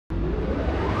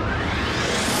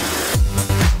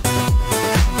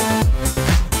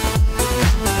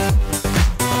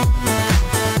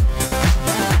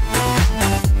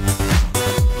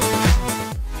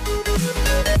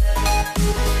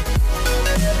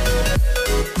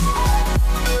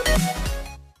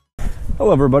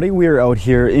Hello everybody, we are out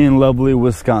here in lovely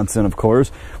Wisconsin, of course,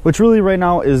 which really right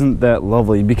now isn't that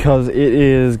lovely because it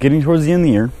is getting towards the end of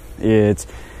the year. It's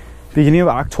beginning of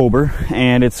October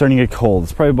and it's starting to get cold.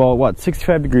 It's probably about, what,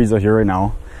 65 degrees out here right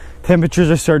now. Temperatures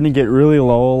are starting to get really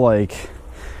low, like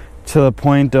to the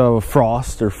point of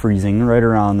frost or freezing, right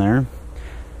around there.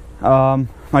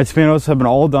 My tomatoes have been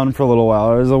all done for a little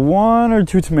while. There's one or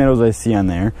two tomatoes I see on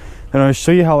there. And I'll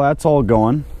show you how that's all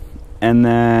going. And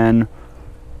then,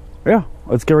 yeah,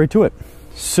 let's get right to it.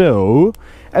 So,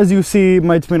 as you see,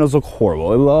 my tomatoes look horrible.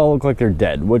 They all look like they're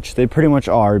dead, which they pretty much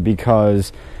are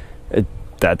because it's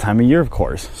that time of year, of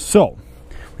course. So,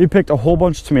 we picked a whole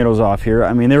bunch of tomatoes off here.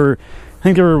 I mean, I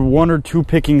think there were one or two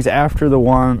pickings after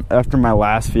my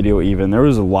last video even. There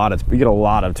was we get a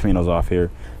lot of tomatoes off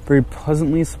here. Very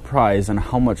pleasantly surprised on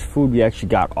how much food we actually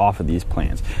got off of these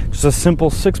plants. Just a simple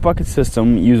 6-bucket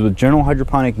system used with general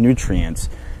hydroponic nutrients,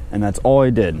 and that's all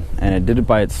I did, and it did it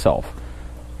by itself,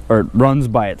 or it runs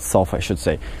by itself, I should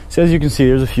say. So as you can see,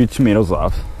 there's a few tomatoes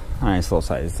left. Nice little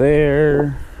size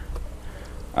there.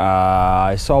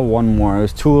 I saw one more.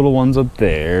 There's two little ones up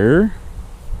there.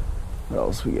 What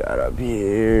else we got up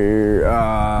here?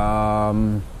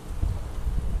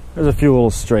 There's a few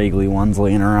little straggly ones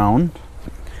laying around.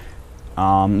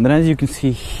 Then as you can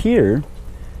see here,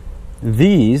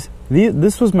 this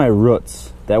was my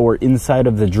roots that were inside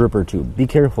of the dripper tube. Be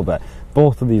careful of that.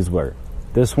 Both of these were.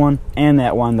 This one and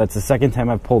that one. That's the second time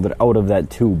I've pulled it out of that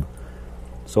tube.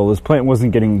 So this plant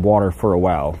wasn't getting water for a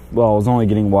while. Well, it was only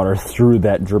getting water through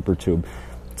that dripper tube.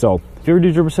 So if you ever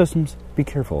do dripper systems, be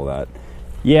careful of that.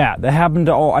 Yeah, that happened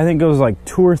to all, I think it was like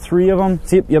 2 or 3 of them.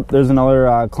 See, yep, there's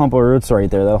another clump of roots right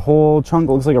there. That whole chunk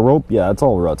looks like a rope. Yeah, that's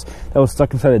all roots. That was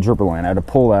stuck inside a dripper line. I had to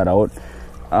pull that out.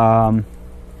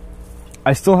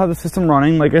 I still have the system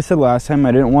running. Like I said last time,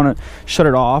 I didn't want to shut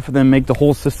it off and then make the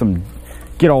whole system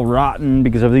get all rotten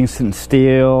because everything's sitting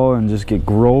stale and just get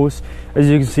gross. As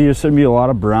you can see, there's starting to be a lot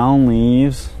of brown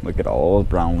leaves. Look at all those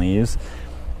brown leaves.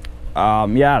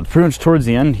 Yeah, it's pretty much towards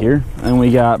the end here. And we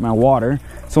got my water.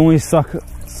 It's only sucked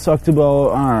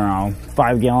about, I don't know,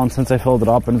 5 gallons since I filled it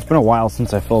up, and it's been a while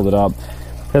since I filled it up.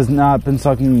 It has not been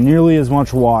sucking nearly as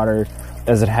much water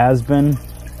as it has been.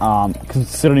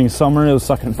 Considering summer, it was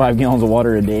sucking 5 gallons of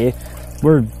water a day.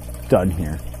 We're done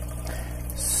here.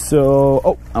 So,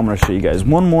 oh, I'm going to show you guys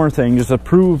one more thing just to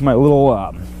prove my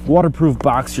little waterproof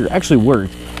box here actually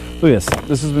worked. Look at this.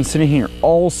 This has been sitting here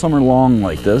all summer long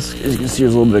like this. As you can see,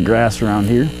 there's a little bit of grass around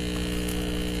here.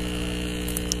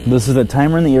 This is a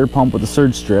timer in the air pump with a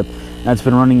surge strip. That's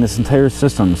been running this entire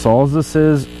system. So all this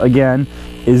is, again,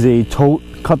 is a tote.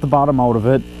 Cut the bottom out of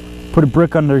it, put a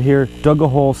brick under here, dug a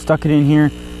hole, stuck it in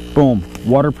here, boom,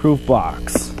 waterproof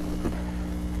box.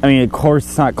 I mean, of course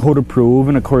it's not code approved,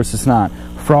 and of course it's not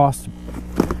frost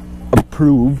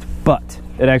approved, but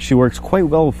it actually works quite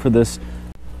well for this.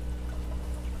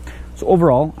 So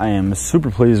overall, I am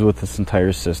super pleased with this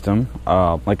entire system.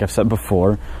 Like I've said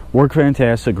before, worked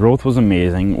fantastic, growth was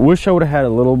amazing. Wish I would have had a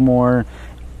little more,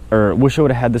 or wish I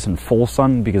would have had this in full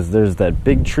sun because there's that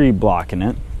big tree blocking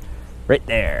it. Right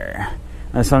there.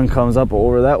 And the sun comes up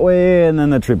over that way and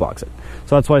then the tree blocks it.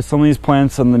 So that's why some of these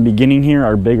plants in the beginning here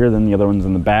are bigger than the other ones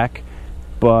in the back.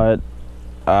 But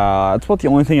that's about the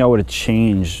only thing I would have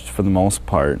changed for the most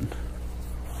part.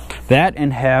 That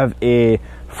and have a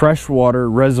freshwater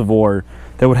reservoir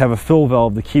that would have a fill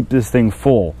valve to keep this thing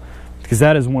full, because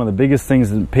that is one of the biggest things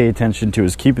to pay attention to,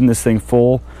 is keeping this thing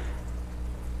full.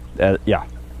 Yeah,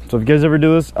 so if you guys ever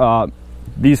do this,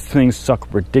 these things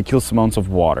suck ridiculous amounts of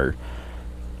water,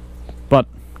 but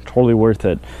totally worth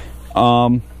it.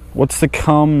 What's to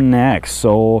come next?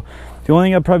 So the only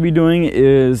thing I'll probably be doing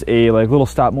is a little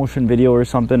stop motion video or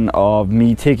something of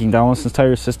me taking down this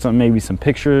entire system, maybe some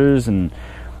pictures, and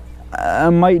I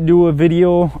might do a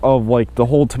video of like the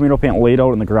whole tomato plant laid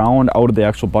out in the ground out of the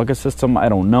actual bucket system. I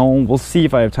don't know. We'll see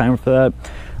if I have time for that.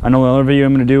 I know the other video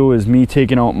I'm going to do is me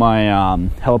taking out my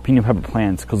jalapeno pepper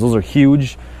plants, because those are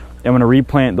huge. I'm going to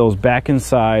replant those back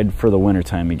inside for the winter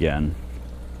time again.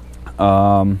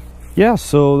 Yeah,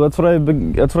 so that's what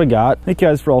I got. Thank you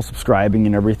guys for all subscribing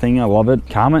and everything. I love it.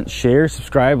 Comment, share,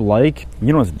 subscribe, like.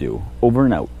 You know what to do. Over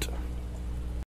and out.